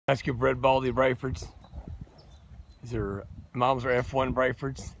That's your bred Baldie Brafords. These are moms are F1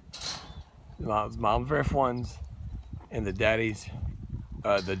 Brafords. Moms are F1s, and the daddy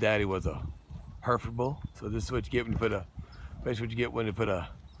was a Hereford bull. So this is what you get when you put a basically what you get when you put a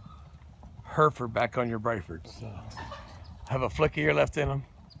Hereford back on your Brafords. So have a flick of ear left in them.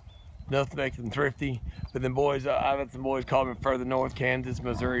 Enough to make them thrifty. But then boys, I've had some boys call me further north, Kansas,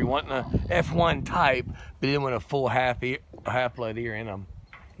 Missouri, wanting a F1 type, but they didn't want a full half blood ear in them.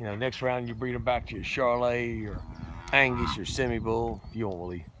 You know, next round you breed them back to your Charolais, your Angus, your semi bull. You won't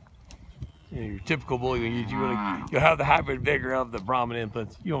really, you know, your typical bull you'll have the hybrid vigor of the Brahman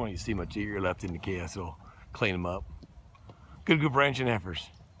infants. You don't really see much ear left in the calf, so clean them up. Good branching heifers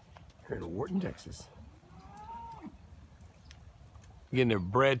here in Wharton, Texas. Again, they're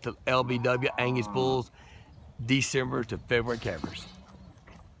bred to LBW Angus bulls, December to February calvers.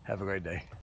 Have a great day.